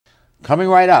Coming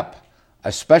right up,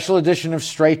 a special edition of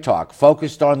Straight Talk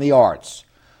focused on the arts.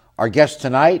 Our guest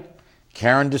tonight,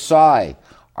 Caryn Desai,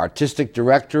 Artistic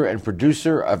Director and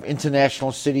Producer of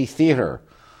International City Theater.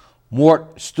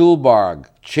 Mort Stuhlbarg,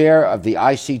 Chair of the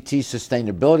ICT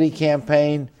Sustainability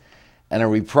Campaign, and a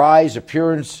reprise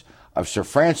appearance of Sir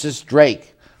Francis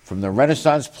Drake from the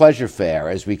Renaissance Pleasure Fair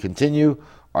as we continue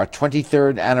our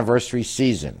 23rd anniversary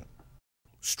season.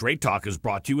 Straight Talk is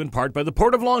brought to you in part by the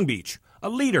Port of Long Beach, a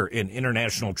leader in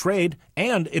international trade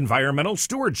and environmental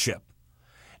stewardship.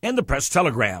 And the Press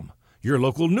Telegram, your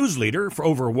local news leader for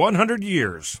over 100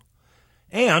 years.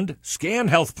 And Scan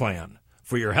Health Plan,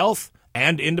 for your health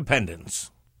and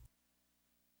independence.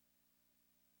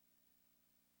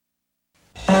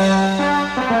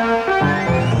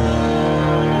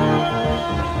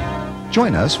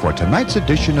 Join us for tonight's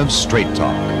edition of Straight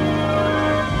Talk.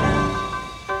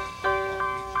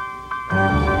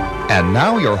 And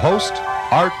now your host,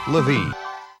 Art Levine.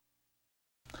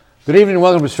 Good evening and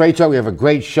welcome to Straight Talk. We have a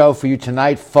great show for you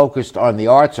tonight focused on the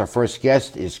arts. Our first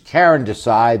guest is Caryn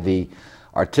Desai, the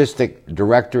Artistic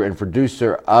Director and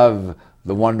Producer of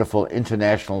the wonderful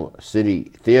International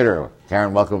City Theater.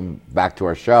 Caryn, welcome back to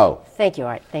our show. Thank you,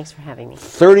 Art. Thanks for having me.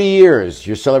 30 years.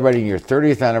 You're celebrating your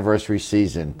 30th anniversary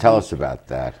season. Tell us about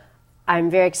that. I'm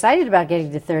very excited about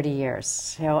getting to 30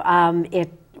 years.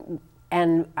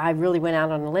 And I really went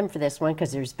out on a limb for this one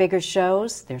because there's bigger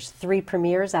shows. There's 3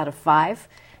 premieres out of 5.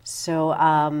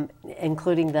 So,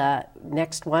 including the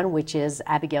next one, which is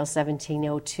Abigail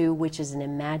 1702, which is an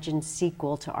imagined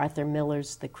sequel to Arthur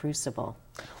Miller's The Crucible.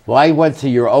 Well, I went to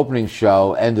your opening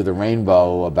show, End of the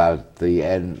Rainbow, about the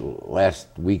last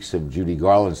weeks of Judy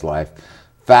Garland's life.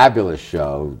 Fabulous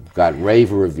show, got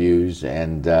rave reviews,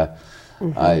 and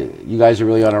you guys are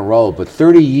really on a roll. But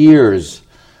 30 years,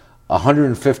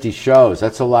 150 shows,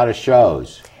 that's a lot of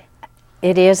shows.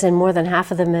 It is, and more than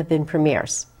half of them have been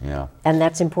premieres. Yeah. And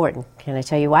that's important. Can I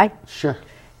tell you why? Sure.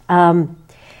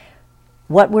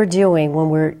 What we're doing when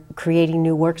we're creating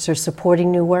new works or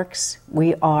supporting new works,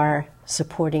 we are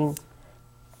supporting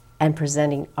and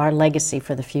presenting our legacy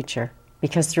for the future.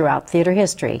 Because throughout theater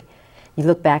history, you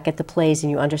look back at the plays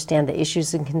and you understand the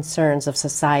issues and concerns of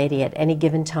society at any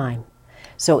given time.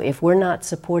 So if we're not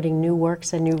supporting new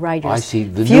works and new writers,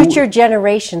 future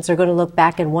generations are going to look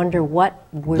back and wonder what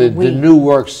the new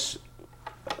works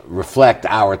reflect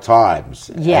our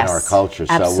times and our culture.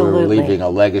 Absolutely. So we're leaving a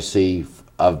legacy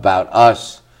about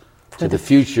us to the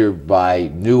future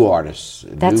by new artists,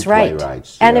 That's new right.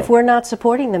 playwrights. And if we're not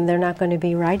supporting them, they're not going to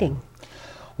be writing.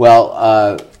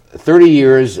 Well, 30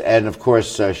 years, and of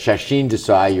course, Shashin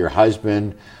Desai, your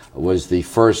husband, was the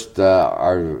first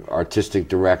artistic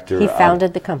director. He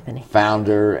founded the company.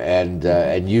 Founder,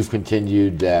 and you've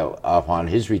continued upon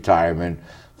his retirement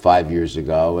 5 years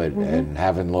ago, and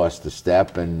haven't lost a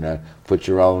step, and put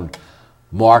your own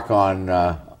mark on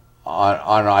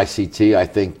ICT. I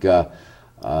think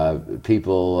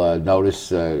people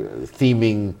notice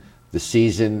theming the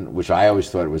season, which I always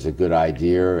thought was a good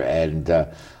idea, and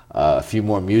a few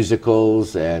more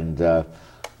musicals, and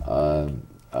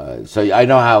so I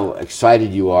know how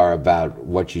excited you are about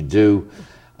what you do.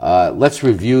 Let's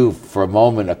review for a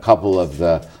moment a couple of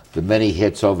the many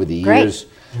hits over the years.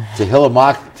 To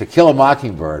Kill a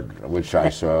Mockingbird, which I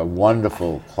saw, a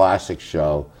wonderful classic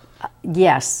show.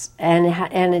 Yes,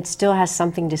 and it still has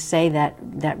something to say that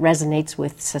resonates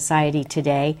with society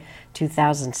today.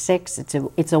 2006.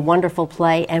 It's a wonderful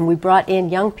play, and we brought in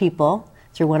young people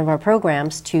through one of our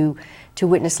programs to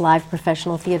witness live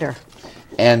professional theater.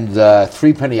 And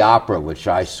Threepenny Opera, which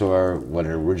I saw when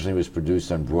it originally was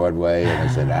produced on Broadway, and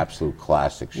it's an absolute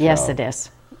classic show. Yes, it is.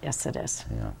 Yes, it is.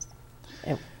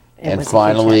 Yeah. And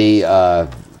finally,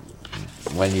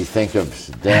 when you think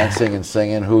of dancing and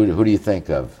singing, who do you think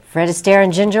of? Fred Astaire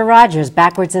and Ginger Rogers,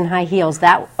 Backwards in High Heels.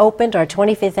 That opened our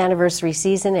 25th anniversary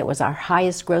season. It was our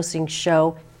highest grossing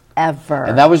show ever.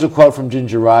 And that was a quote from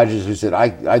Ginger Rogers, who said,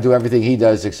 I do everything he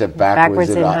does except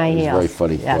backwards in high heels. It was a very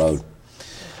funny quote.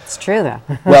 It's true, though.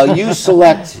 Well, you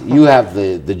have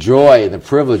the joy and the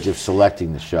privilege of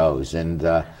selecting the shows. And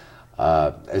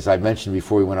as I mentioned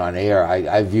before we went on air,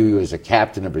 I view you as a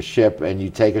captain of a ship, and you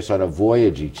take us on a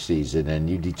voyage each season, and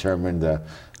you determine the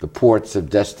ports of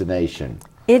destination.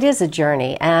 It is a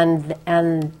journey, and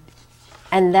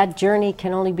that journey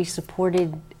can only be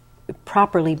supported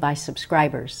properly by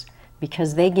subscribers,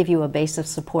 because they give you a base of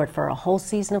support for a whole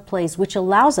season of plays, which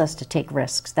allows us to take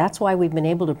risks. That's why we've been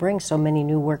able to bring so many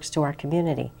new works to our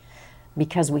community,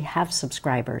 because we have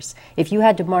subscribers. If you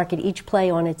had to market each play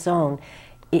on its own,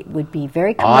 it would be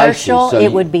very commercial. So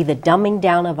it would be the dumbing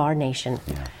down of our nation.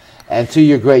 Yeah. And to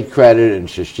your great credit and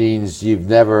Shashin's, you've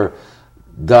never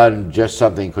done just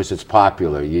something because it's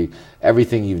popular.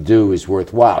 Everything you do is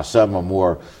worthwhile. Some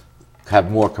are have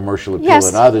more commercial appeal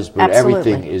Yes, than others, but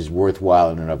absolutely. everything is worthwhile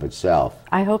in and of itself.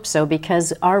 I hope so,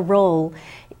 because our role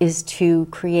is to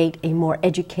create a more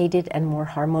educated and more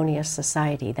harmonious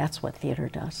society. That's what theater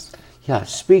does. Yeah,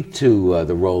 speak to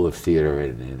the role of theater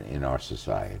in our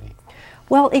society.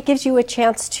 Well, it gives you a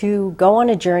chance to go on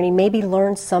a journey, maybe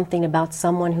learn something about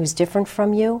someone who's different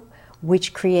from you,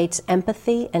 which creates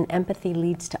empathy, and empathy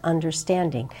leads to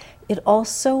understanding. It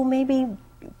also maybe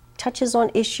touches on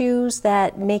issues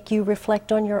that make you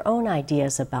reflect on your own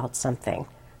ideas about something.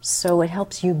 So it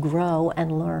helps you grow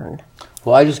and learn.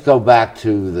 Well, I just go back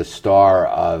to the star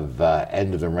of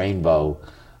End of the Rainbow,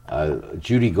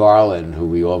 Judy Garland, who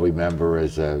we all remember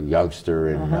as a youngster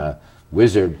and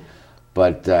wizard,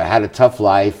 but had a tough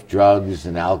life, drugs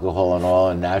and alcohol and all,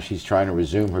 and now she's trying to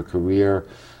resume her career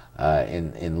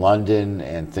in London,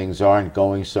 and things aren't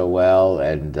going so well,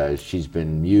 and she's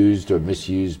been used or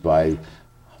misused by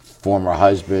former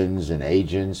husbands and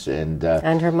agents and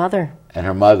her mother. And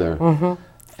her mother.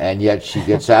 And yet she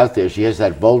gets out there. She has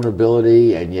that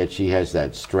vulnerability, and yet she has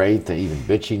that strength and even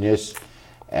bitchiness,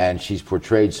 and she's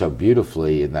portrayed so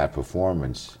beautifully in that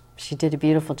performance. She did a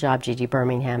beautiful job, Gigi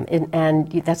Birmingham,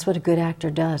 and that's what a good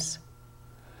actor does,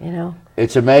 you know?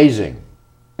 It's amazing.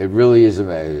 It really is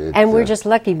amazing. And we're just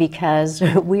lucky because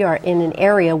we are in an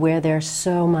area where there's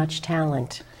so much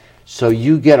talent. So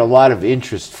you get a lot of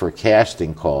interest for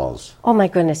casting calls. Oh my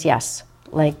goodness, yes.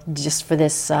 Like just for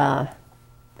this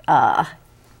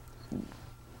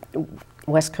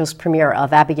West Coast premiere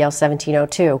of Abigail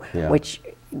 1702, which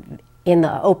in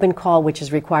the open call, which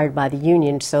is required by the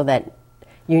union so that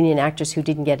union actors who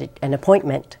didn't get an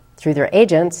appointment through their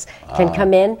agents can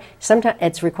come in. Sometimes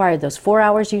it's required those 4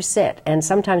 hours you sit, and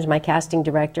sometimes my casting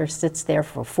director sits there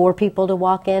for 4 people to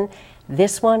walk in.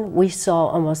 This one, we saw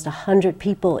almost 100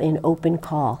 people in open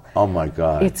call. Oh my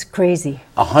God. It's crazy.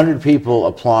 100 people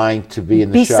applying to be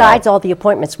in the show. Besides all the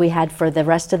appointments we had for the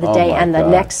rest of the day and the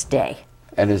next day.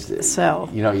 And So,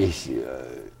 you know, you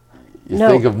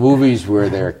think of movies where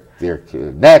they're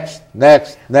next.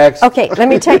 Okay, let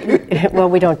me tell you. Well,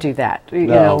 we don't do that. You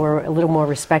know, we're a little more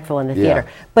respectful in the theater.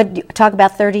 But talk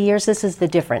about 30 years. This is the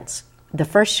difference. The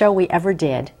first show we ever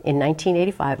did in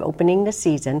 1985, opening the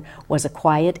season, was A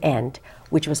Quiet End,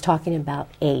 which was talking about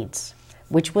AIDS,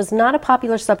 which was not a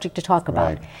popular subject to talk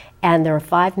about. Right. And there were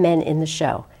 5 men in the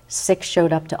show. 6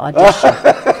 showed up to audition.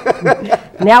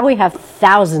 Now we have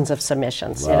thousands of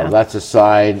submissions. Well, you know? that's a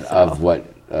sign of what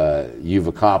you've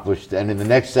accomplished. And in the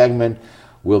next segment,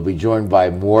 we'll be joined by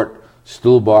Mort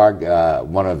Stuhlbarg,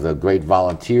 one of the great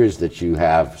volunteers that you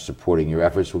have supporting your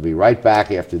efforts. We'll be right back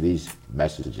after these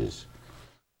messages.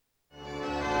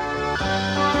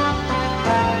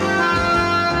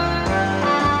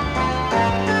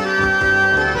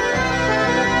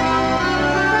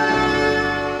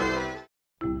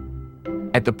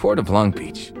 At the Port of Long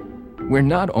Beach, we're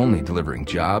not only delivering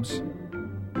jobs,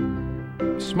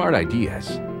 smart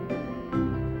ideas,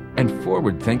 and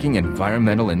forward-thinking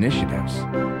environmental initiatives.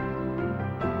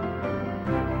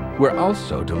 We're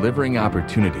also delivering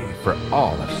opportunity for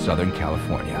all of Southern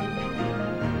California.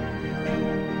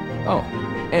 Oh,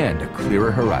 and a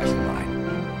clearer horizon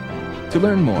line. To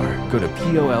learn more, go to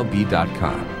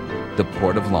POLB.com, the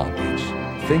Port of Long Beach,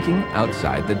 thinking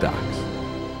outside the docks.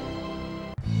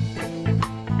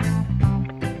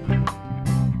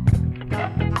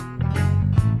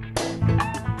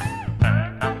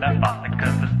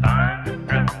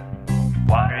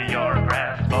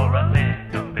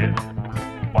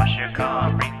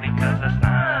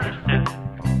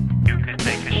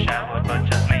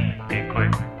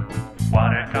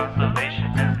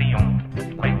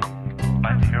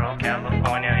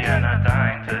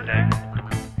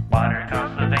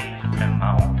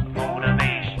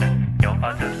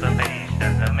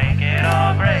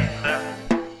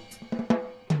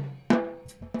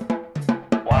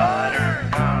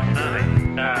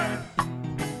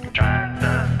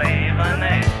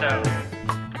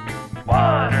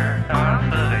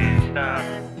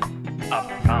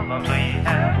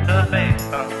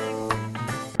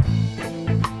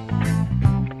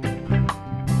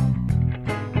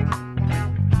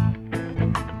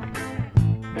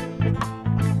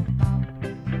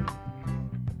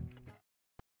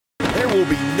 There will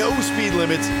be no speed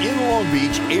limits in Long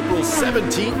Beach April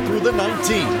 17th through the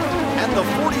 19th. and the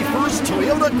 41st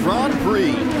Toyota Grand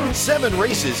Prix. 7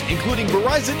 races, including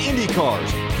Verizon Indy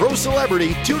cars, Pro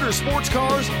Celebrity, Tudor sports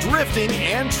cars, drifting,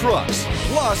 and trucks.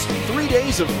 Plus, 3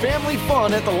 days of family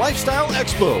fun at the Lifestyle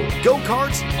Expo,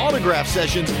 go-karts, autograph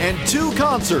sessions, and 2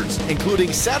 concerts,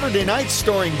 including Saturday nights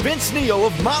starring Vince Neil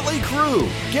of Motley Crue.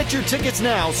 Get your tickets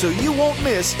now so you won't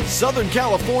miss Southern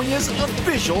California's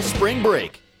official spring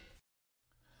break.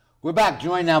 We're back,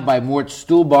 joined now by Mort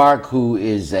Stuhlbarg, who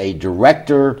is a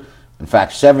director, in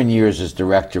fact, 7 years as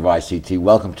director of ICT.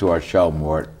 Welcome to our show,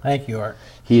 Mort. Thank you, Art.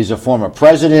 He is a former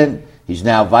president. He's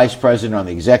now vice president on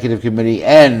the executive committee,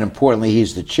 and importantly,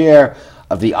 he's the chair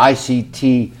of the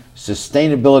ICT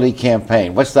Sustainability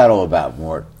Campaign. What's that all about,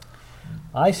 Mort?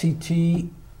 ICT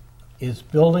is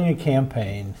building a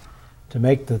campaign to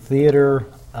make the theater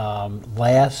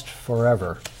last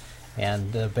forever.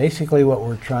 And basically what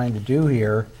we're trying to do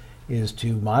here is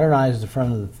to modernize the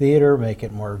front of the theater, make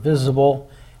it more visible,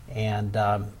 and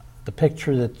the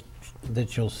picture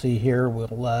that you'll see here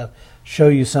will show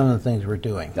you some of the things we're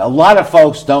doing. A lot of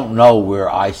folks don't know where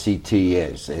ICT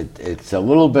is. It's a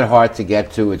little bit hard to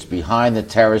get to. It's behind the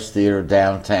Terrace Theater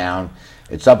downtown.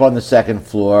 It's up on the 2nd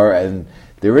floor, and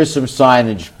there is some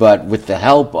signage, but with the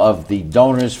help of the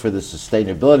donors for the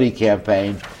sustainability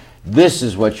campaign, this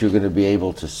is what you're going to be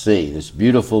able to see. This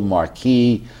beautiful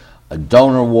marquee, a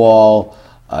donor wall,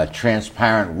 a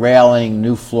transparent railing,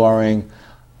 new flooring.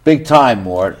 Big time,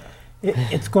 Mort.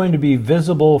 It's going to be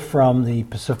visible from the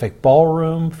Pacific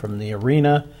Ballroom, from the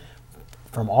arena,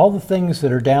 from all the things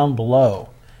that are down below.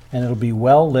 And it'll be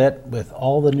well lit with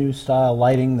all the new style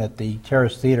lighting that the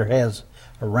Terrace Theater has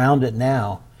around it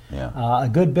now. Yeah. A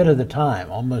good bit of the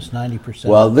time, almost 90%.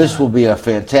 Well, this will be a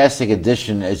fantastic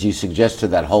addition, as you suggest, to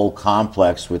that whole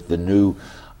complex with the new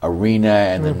arena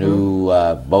and the new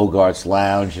Bogart's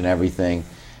Lounge and everything.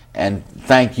 And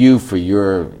thank you for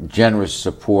your generous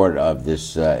support of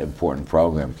this important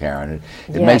program, Caryn. It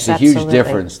Yes, makes a huge absolutely.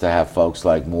 difference to have folks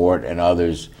like Mort and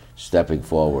others stepping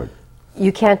forward.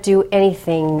 You can't do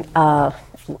anything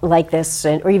like this,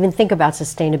 or even think about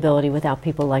sustainability without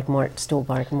people like Mort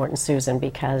Stuhlbarg, Mort and Susan,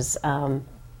 because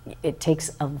it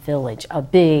takes a village, a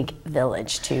big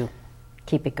village, to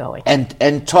keep it going.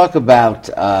 And talk about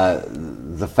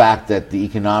the fact that the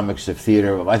economics of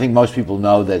theater, I think most people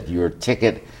know that your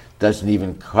ticket doesn't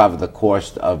even cover the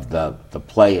cost of the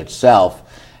play itself,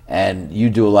 and you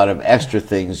do a lot of extra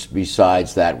things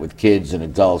besides that with kids and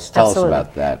adults. Tell Absolutely. us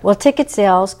about that. Well, ticket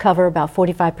sales cover about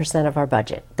 45% of our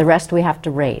budget. The rest we have to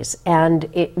raise. And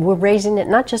we're raising it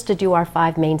not just to do our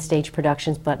 5 main stage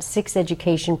productions, but 6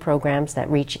 education programs that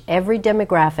reach every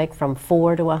demographic from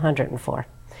 4 to 104.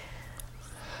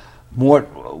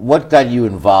 Mort, what got you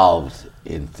involved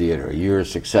in theater? You're a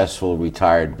successful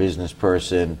retired business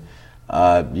person.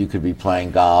 You could be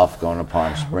playing golf, going to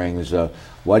Palm Springs.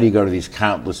 Why do you go to these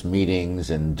countless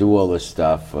meetings and do all this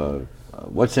stuff?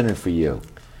 What's in it for you?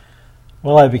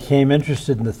 Well, I became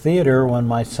interested in the theater when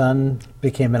my son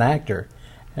became an actor,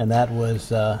 and that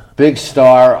was... Big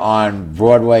star on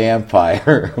Broadway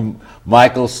Empire.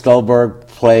 Michael Stuhlbarg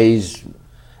plays...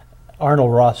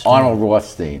 Arnold Rothstein. Arnold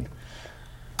Rothstein.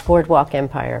 Boardwalk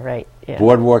Empire, right? Yeah.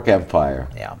 Boardwalk Empire.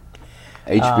 Yeah.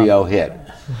 HBO hit.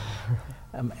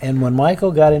 And when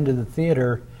Michael got into the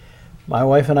theater, my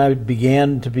wife and I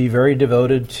began to be very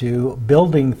devoted to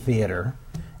building theater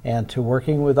and to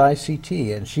working with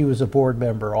ICT, and she was a board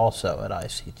member also at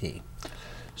ICT.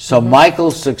 So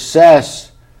Michael's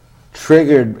success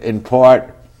triggered, in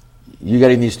part, you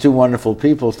getting these 2 wonderful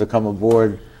people to come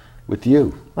aboard with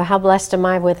you. Well, how blessed am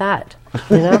I with that?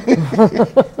 You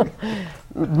know?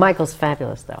 Michael's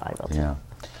fabulous, though, I will tell you. Yeah.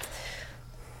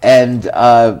 And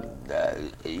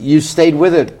you stayed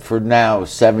with it for now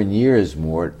 7 years,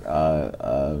 Mort.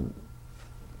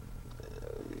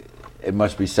 It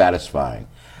must be satisfying.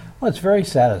 Well, it's very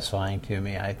satisfying to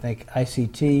me. I think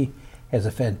ICT has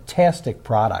a fantastic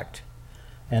product,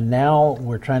 and now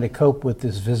we're trying to cope with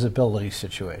this visibility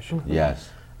situation. Yes.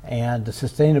 And the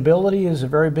sustainability is a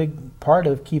very big part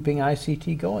of keeping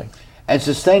ICT going. And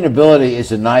sustainability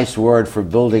is a nice word for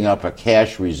building up a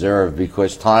cash reserve,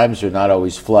 because times are not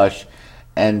always flush.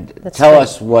 And tell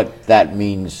us what that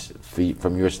means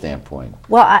from your standpoint.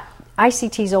 Well,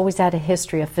 ICT's always had a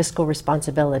history of fiscal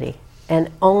responsibility.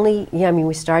 And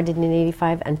we started in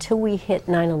 '85. Until we hit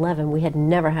 9/11, we had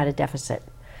never had a deficit.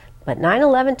 But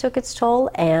 9/11 took its toll,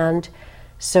 and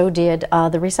so did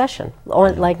the recession,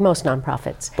 like most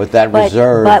nonprofits. But that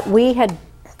reserve... But we had...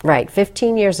 Right,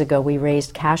 15 years ago we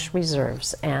raised cash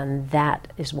reserves, and that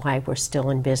is why we're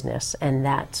still in business, and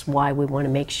that's why we want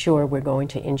to make sure we're going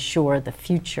to ensure the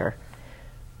future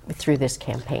through this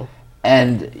campaign.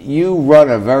 And you run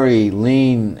a very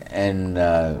lean and,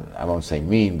 I won't say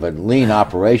mean, but lean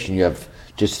operation. You have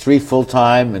just 3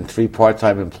 full-time and 3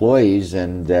 part-time employees,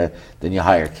 and then you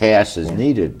hire cast as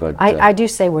needed. But I do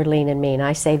say we're lean and mean.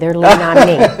 I say they're lean on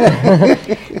me.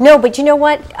 No, but you know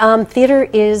what? Theater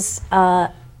is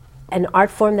an art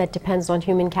form that depends on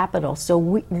human capital.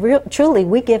 So truly,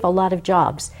 we give a lot of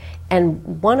jobs.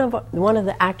 And one of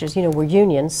the actors, we're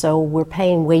unions, so we're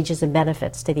paying wages and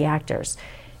benefits to the actors.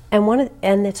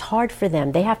 And it's hard for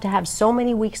them. They have to have so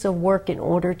many weeks of work in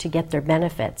order to get their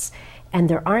benefits. And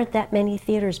there aren't that many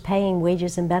theaters paying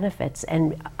wages and benefits.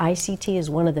 And ICT is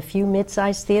one of the few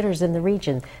mid-sized theaters in the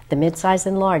region, the mid-sized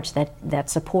and large, that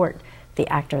support the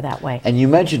actor that way. And you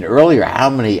mentioned earlier how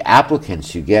many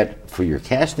applicants you get for your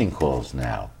casting calls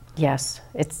now. Yes,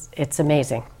 it's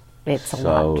amazing. It's a lot.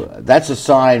 So that's a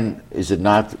sign, is it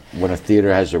not, when a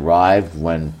theater has arrived,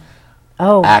 when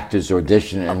actors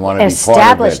audition and want to be part of it?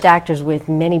 Established actors with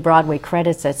many Broadway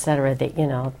credits, et cetera, that,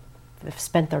 have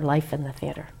spent their life in the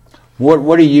theater.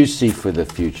 What do you see for the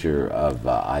future of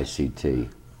ICT?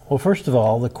 Well, first of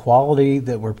all, the quality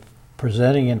that we're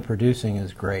presenting and producing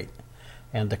is great,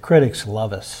 and the critics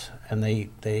love us. And the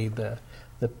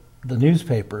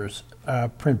newspapers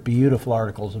print beautiful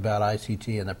articles about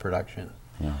ICT and the production.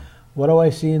 Yeah. What do I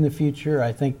see in the future?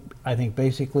 I think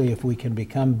basically if we can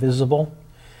become visible,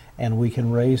 and we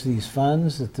can raise these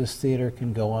funds, that this theater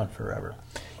can go on forever.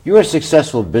 You're a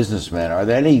successful businessman. Are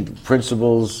there any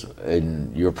principles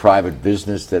in your private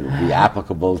business that would be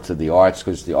applicable to the arts?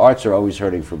 Because the arts are always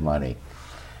hurting for money.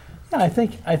 Yeah,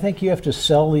 I think you have to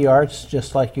sell the arts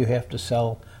just like you have to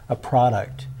sell a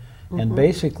product. Mm-hmm. And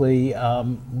basically,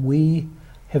 we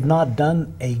have not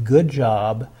done a good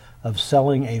job of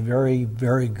selling a very,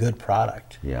 very good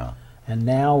product. Yeah. And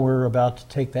now we're about to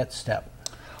take that step.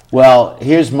 Well,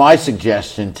 here's my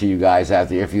suggestion to you guys out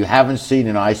there. If you haven't seen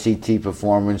an ICT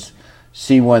performance,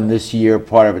 see one this year,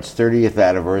 part of its 30th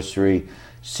anniversary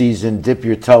season. Dip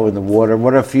your toe in the water.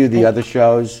 What are a few of the other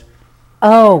shows?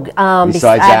 Besides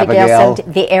Abigail,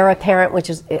 The Heir Apparent, which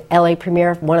is LA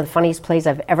premiere, one of the funniest plays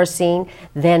I've ever seen.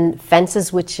 Then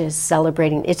Fences, which is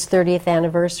celebrating its 30th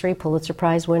anniversary, Pulitzer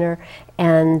Prize winner,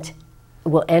 and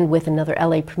we'll end with another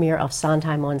LA premiere of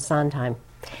Sondheim on Sondheim.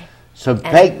 So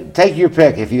take your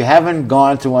pick. If you haven't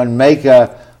gone to one, make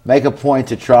a point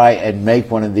to try and make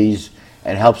one of these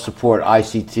and help support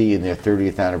ICT in their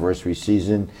 30th anniversary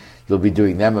season. You'll be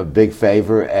doing them a big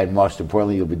favor, and most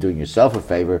importantly, you'll be doing yourself a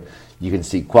favor. You can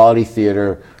see quality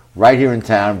theater right here in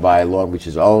town by Long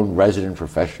Beach's own resident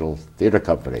professional theater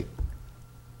company.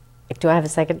 Do I have a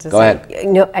second to say? Go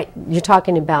ahead. You're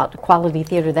talking about quality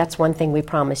theater. That's one thing we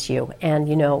promise you. And,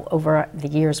 over the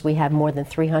years, we have more than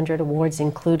 300 awards,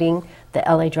 including the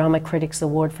LA Drama Critics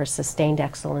Award for Sustained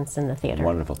Excellence in the Theater.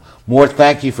 Wonderful. Mort,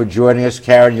 thank you for joining us.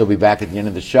 Caryn, you'll be back at the end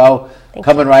of the show.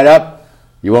 Coming right up,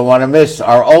 you won't want to miss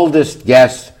our oldest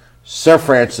guest, Sir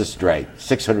Francis Drake,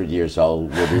 600 years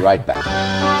old. We'll be right back.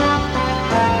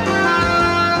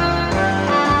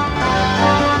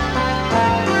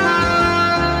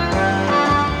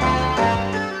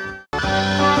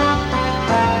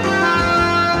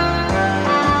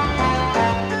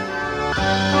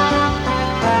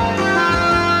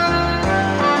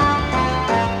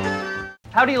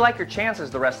 How do you like your chances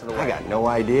the rest of the way? I got no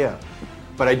idea.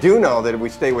 But I do know that if we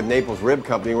stay with Naples Rib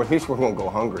Company, at least we won't go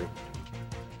hungry.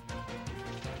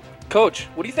 Coach,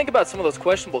 what do you think about some of those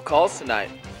questionable calls tonight?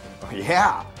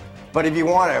 Yeah, but if you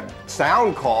want a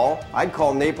sound call, I'd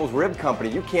call Naples Rib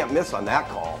Company. You can't miss on that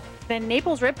call. Then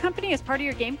Naples Rib Company is part of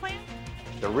your game plan?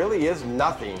 There really is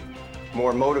nothing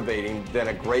more motivating than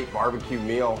a great barbecue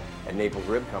meal at Naples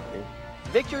Rib Company.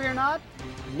 Victory or not,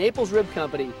 Naples Rib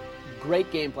Company,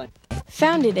 great game plan.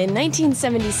 Founded in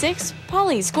 1976,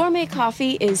 Polly's Gourmet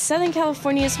Coffee is Southern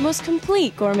California's most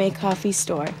complete gourmet coffee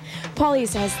store.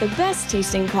 Polly's has the best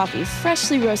tasting coffee,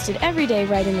 freshly roasted every day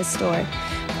right in the store,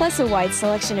 plus a wide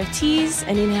selection of teas,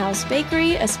 an in-house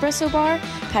bakery, espresso bar,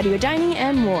 patio dining,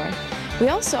 and more. We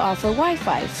also offer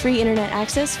Wi-Fi, free internet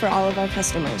access for all of our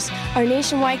customers. Our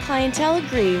nationwide clientele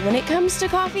agree when it comes to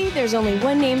coffee, there's only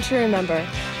one name to remember,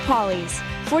 Polly's,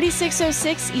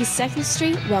 4606 East 2nd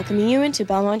Street, welcoming you into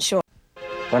Belmont Shore.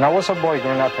 When I was a boy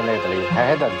growing up in Italy, I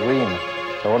had a dream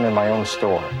to own my own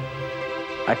store.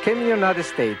 I came to the United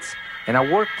States and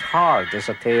I worked hard as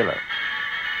a tailor.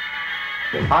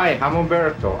 Hi, I'm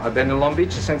Umberto. I've been in Long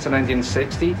Beach since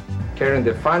 1960, carrying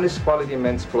the finest quality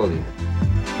men's clothing.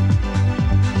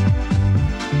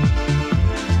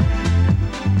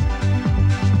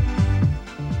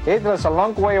 It was a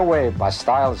long way away, but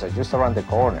styles are just around the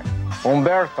corner.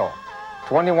 Umberto,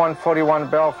 2141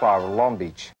 Bellflower, Long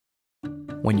Beach.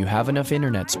 When you have enough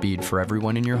internet speed for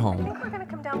everyone in your home,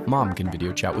 Mom can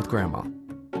video chat with Grandma.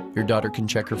 Your daughter can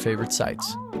check her favorite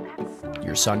sites.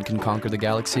 Your son can conquer the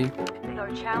galaxy,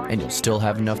 and you'll still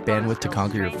have enough bandwidth to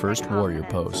conquer your first warrior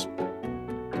pose.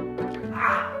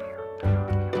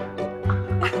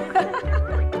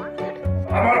 I'm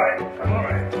all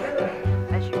right.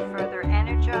 As you further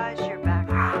energize your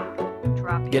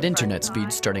back, Get internet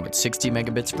speed starting at 60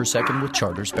 megabits per second with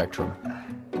Charter Spectrum.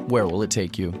 Where will it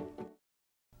take you?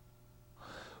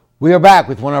 We are back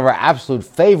with one of our absolute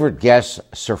favorite guests,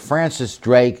 Sir Francis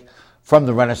Drake from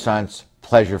the Renaissance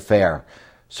Pleasure Fair.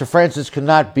 Sir Francis could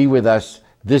not be with us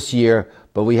this year,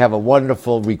 but we have a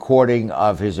wonderful recording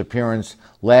of his appearance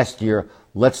last year.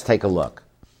 Let's take a look.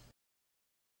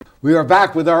 We are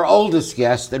back with our oldest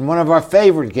guest and one of our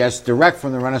favorite guests, direct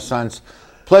from the Renaissance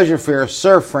Pleasure Fair,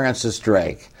 Sir Francis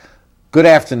Drake. Good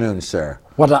afternoon, sir.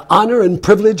 What an honor and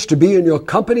privilege to be in your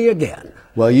company again.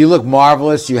 Well, you look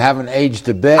marvelous. You haven't aged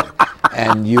a bit,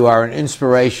 and you are an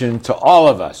inspiration to all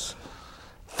of us.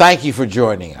 Thank you for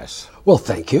joining us. Well,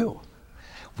 thank you.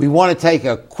 We want to take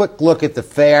a quick look at the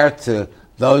fair. To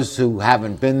those who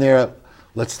haven't been there,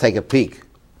 let's take a peek.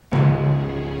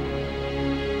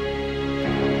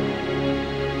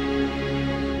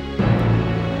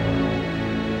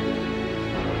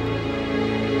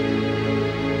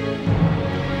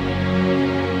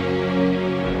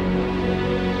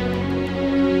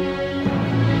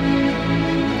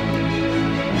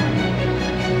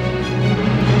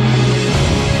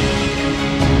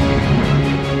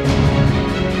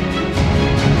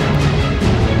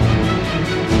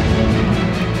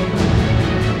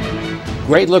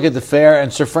 Great look at the fair,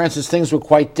 and Sir Francis, things were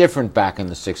quite different back in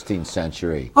the 16th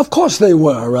century. Of course they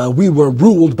were. We were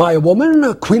ruled by a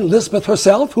woman, Queen Elizabeth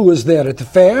herself, who was there at the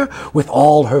fair with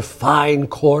all her fine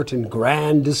court and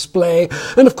grand display.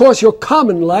 And of course your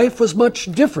common life was much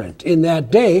different in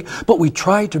that day, but we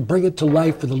tried to bring it to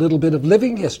life with a little bit of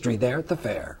living history there at the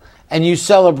fair. And you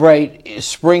celebrate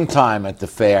springtime at the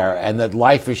fair, and that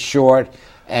life is short,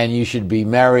 and you should be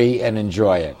merry and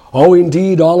enjoy it. Oh,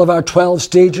 indeed, all of our 12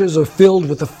 stages are filled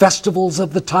with the festivals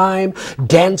of the time,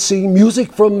 dancing,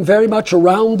 music from very much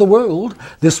around the world.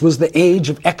 This was the age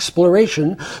of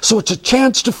exploration, so it's a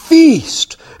chance to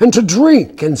feast and to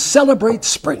drink and celebrate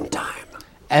springtime.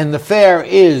 And the fair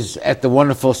is at the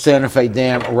wonderful Santa Fe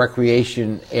Dam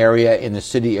Recreation Area in the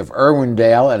city of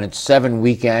Irwindale, and it's 7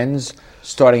 weekends.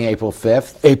 Starting April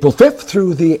 5th. April 5th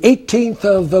through the 18th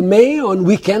of May on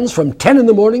weekends from 10 in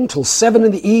the morning till 7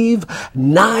 in the eve.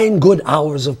 9 good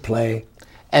hours of play.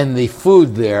 And the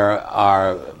food there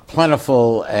are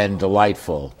plentiful and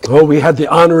delightful. Oh, we had the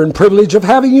honor and privilege of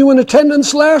having you in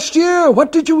attendance last year.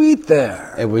 What did you eat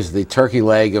there? It was the turkey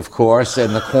leg, of course,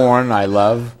 and the corn I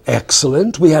love.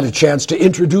 Excellent. We had a chance to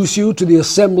introduce you to the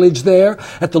assemblage there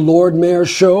at the Lord Mayor's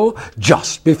show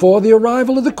just before the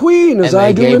arrival of the Queen, as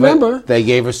I do remember. They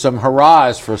gave us some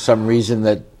hurrahs for some reason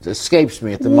that escapes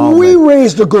me at the moment. We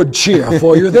raised a good cheer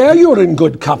for you there. You're in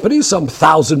good company. Some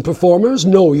 1,000 performers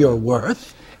know your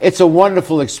worth. It's a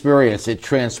wonderful experience. It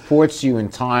transports you in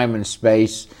time and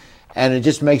space, and it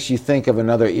just makes you think of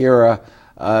another era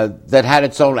that had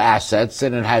its own assets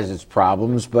and it has its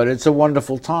problems, but it's a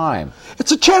wonderful time.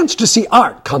 It's a chance to see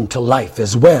art come to life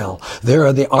as well. There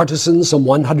are the artisans, some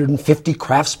 150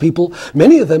 craftspeople.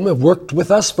 Many of them have worked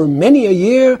with us for many a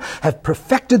year, have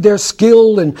perfected their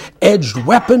skill in edged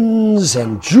weapons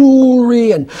and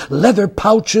jewelry and leather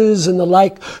pouches and the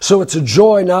like. So it's a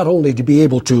joy not only to be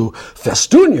able to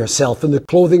festoon yourself in the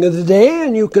clothing of the day,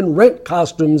 and you can rent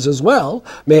costumes as well,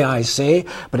 may I say,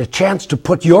 but a chance to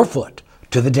put your foot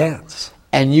to the dance.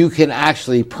 And you can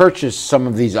actually purchase some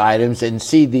of these items and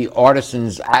see the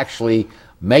artisans actually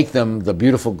make them, the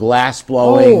beautiful glass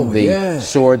blowing,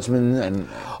 swordsmen. And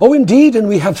oh, indeed, and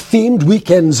we have themed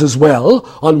weekends as well.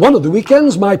 On one of the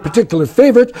weekends, my particular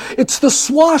favorite, it's the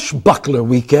swashbuckler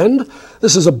weekend.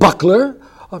 This is a buckler,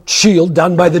 a shield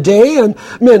done by the day, and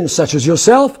men such as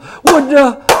yourself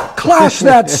would clash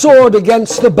that sword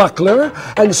against the buckler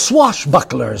and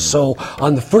swashbucklers. So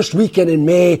on the first weekend in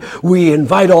May, we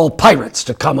invite all pirates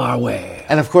to come our way.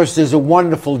 And of course, there's a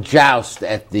wonderful joust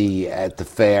at the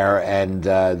fair, and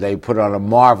they put on a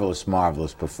marvelous,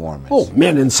 marvelous performance. Oh,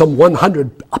 men in some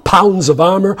 100 pounds of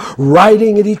armor,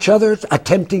 riding at each other,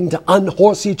 attempting to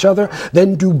unhorse each other,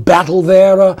 then do battle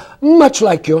there, much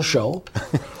like your show.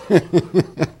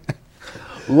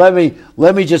 Let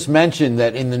me just mention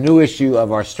that in the new issue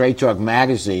of our Straight Talk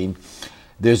magazine,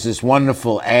 there's this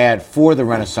wonderful ad for the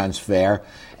Renaissance Fair,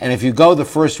 And if you go the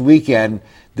first weekend,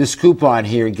 this coupon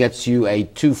here gets you a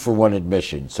 2-for-1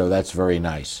 admission, so that's very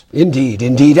nice. Indeed,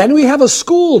 indeed. And we have a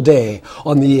school day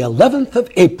on the 11th of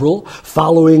April.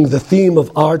 Following the theme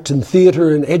of art and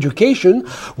theater and education,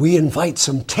 we invite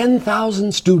some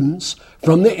 10,000 students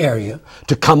from the area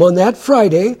to come on that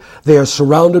Friday. They are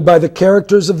surrounded by the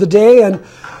characters of the day, and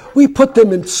we put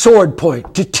them in sword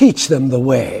point to teach them the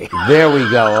way. There we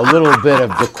go. A little bit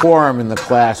of decorum in the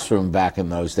classroom back in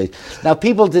those days. Now,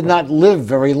 people did not live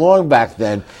very long back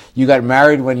then. You got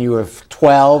married when you were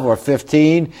 12 or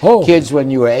 15, kids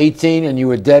when you were 18, and you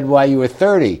were dead while you were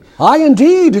 30. Aye,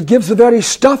 indeed. It gives the very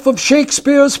stuff of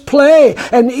Shakespeare's play,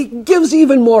 and it gives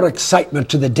even more excitement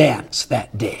to the dance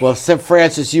that day. Well,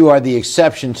 Francis, you are the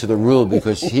exception to the rule,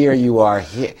 because here you are,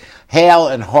 hale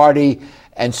and hearty,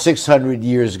 and 600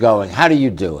 years going. How do you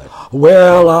do it?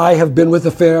 Well, I have been with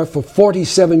the fair for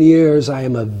 47 years. I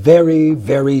am a very,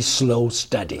 very slow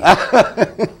study.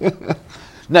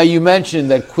 Now, you mentioned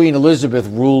that Queen Elizabeth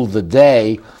ruled the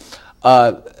day,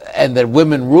 and that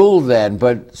women ruled then,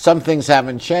 but some things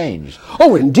haven't changed.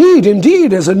 Oh, indeed,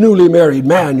 indeed. As a newly married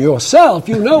man yourself,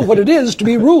 you know what it is to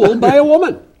be ruled by a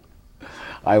woman.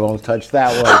 I won't touch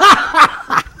that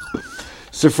one.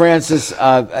 So, Francis,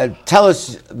 tell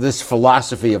us this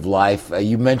philosophy of life.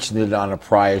 You mentioned it on a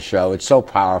prior show. It's so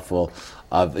powerful,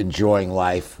 of enjoying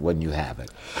life when you have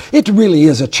it. It really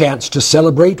is a chance to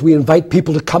celebrate. We invite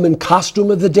people to come in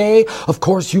costume of the day. Of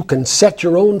course, you can set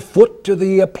your own foot to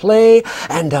the play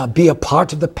and be a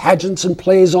part of the pageants and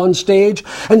plays on stage.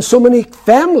 And so many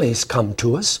families come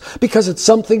to us because it's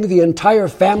something the entire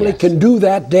family can do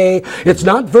that day. It's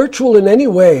not virtual in any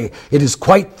way. It is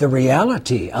quite the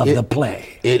reality of the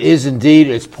play. It is indeed.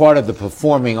 It's part of the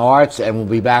performing arts, and we'll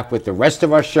be back with the rest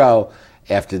of our show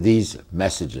after these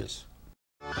messages.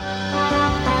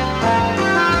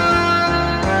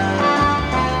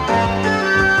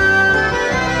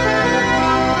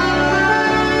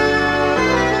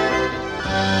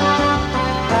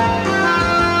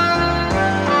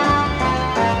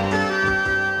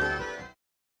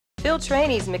 Phil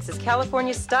Trainees mixes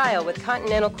California style with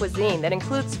continental cuisine that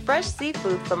includes fresh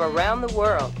seafood from around the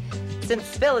world.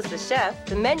 Since Phil is the chef,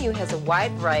 the menu has a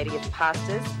wide variety of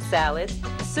pastas, salads,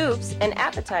 soups, and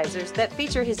appetizers that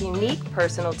feature his unique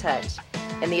personal touch.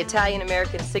 And the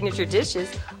Italian-American signature dishes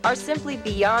are simply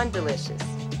beyond delicious.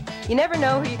 You never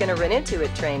know who you're going to run into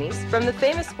at Trainees, from the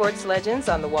famous sports legends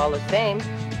on the Wall of Fame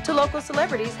to local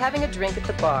celebrities having a drink at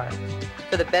the bar.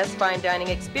 For the best fine dining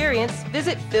experience,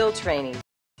 visit Phil Trainees.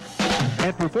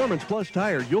 At Performance Plus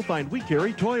Tire, you'll find we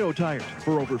carry Toyo tires.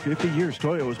 For over 50 years,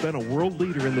 Toyo has been a world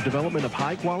leader in the development of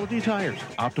high-quality tires.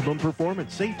 Optimum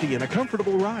performance, safety, and a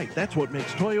comfortable ride. That's what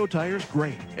makes Toyo tires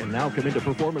great. And now come into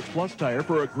Performance Plus Tire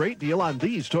for a great deal on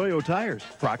these Toyo tires.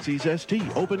 Proxys ST,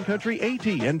 Open Country AT,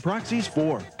 and Proxys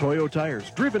 4. Toyo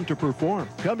tires, driven to perform.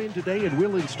 Come in today and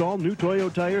we'll install new Toyo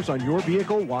tires on your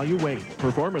vehicle while you wait.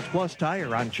 Performance Plus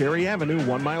Tire on Cherry Avenue,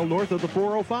 1 mile north of the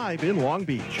 405 in Long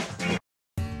Beach.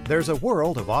 There's a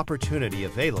world of opportunity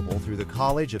available through the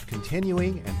College of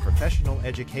Continuing and Professional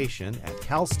Education at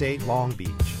Cal State Long Beach.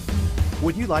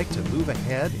 Would you like to move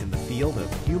ahead in the field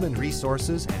of human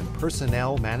resources and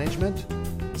personnel management?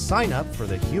 Sign up for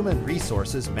the Human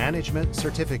Resources Management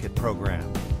Certificate Program.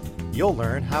 You'll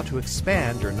learn how to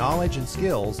expand your knowledge and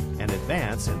skills and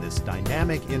advance in this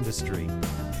dynamic industry.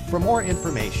 For more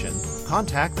information,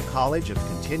 contact the College of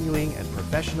Continuing and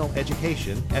Professional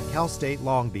Education at Cal State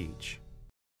Long Beach.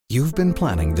 You've been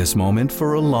planning this moment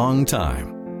for a long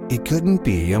time. It couldn't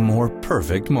be a more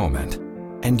perfect moment.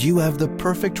 And you have the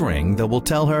perfect ring that will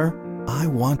tell her, I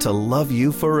want to love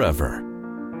you forever.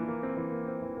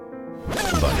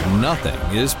 But nothing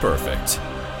is perfect.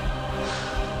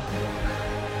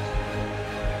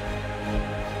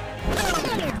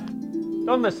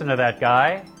 Don't listen to that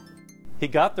guy. He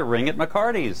got the ring at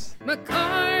McCarty's.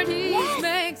 McCarty's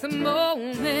makes a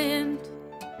moment.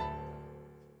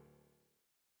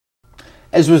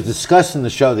 As was discussed in the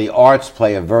show, the arts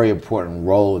play a very important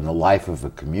role in the life of a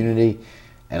community,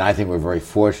 and I think we're very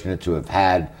fortunate to have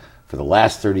had, for the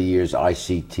last 30 years,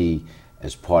 ICT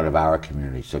as part of our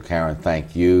community. So, Caryn,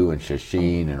 thank you and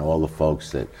Shasheen and all the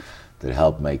folks that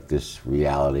help make this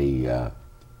reality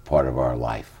part of our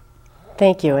life.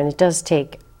 Thank you, and it does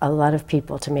take a lot of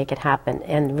people to make it happen,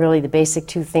 and really the basic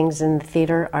two things in the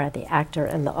theater are the actor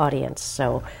and the audience.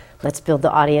 So let's build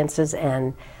the audiences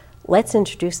and let's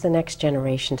introduce the next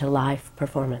generation to live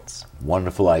performance.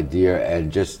 Wonderful idea,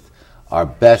 and just our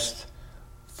best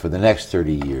for the next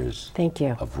 30 years Thank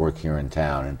you. Of work here in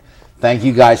town. And thank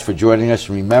you guys for joining us.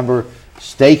 Remember,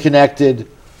 stay connected,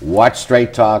 watch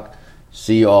Straight Talk.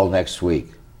 See you all next week.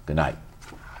 Good night.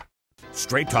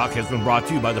 Straight Talk has been brought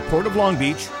to you by the Port of Long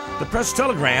Beach, the Press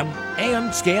Telegram,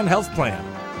 and Scan Health Plan.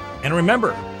 And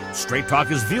remember, Straight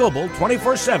Talk is viewable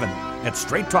 24/7 at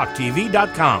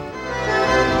straighttalktv.com.